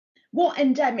What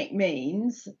endemic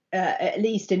means, at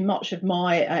least in much of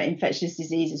my infectious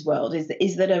diseases world, is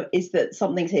that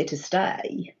something's here to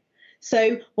stay.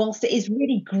 So, whilst it is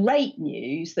really great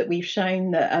news that we've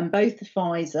shown that both the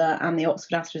Pfizer and the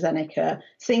Oxford AstraZeneca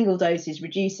single doses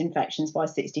reduce infections by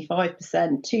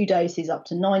 65%, two doses up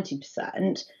to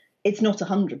 90%, it's not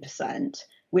 100%,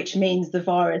 which means the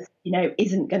virus,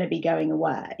 isn't going to be going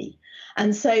away.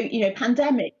 And so,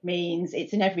 pandemic means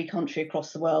it's in every country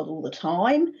across the world all the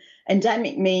time.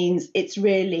 Endemic means it's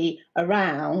really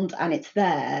around and it's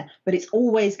there, but it's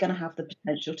always going to have the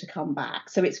potential to come back.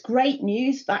 So it's great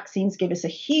news. Vaccines give us a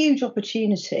huge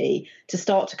opportunity to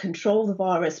start to control the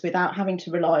virus without having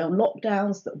to rely on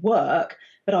lockdowns that work,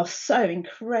 but are so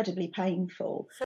incredibly painful.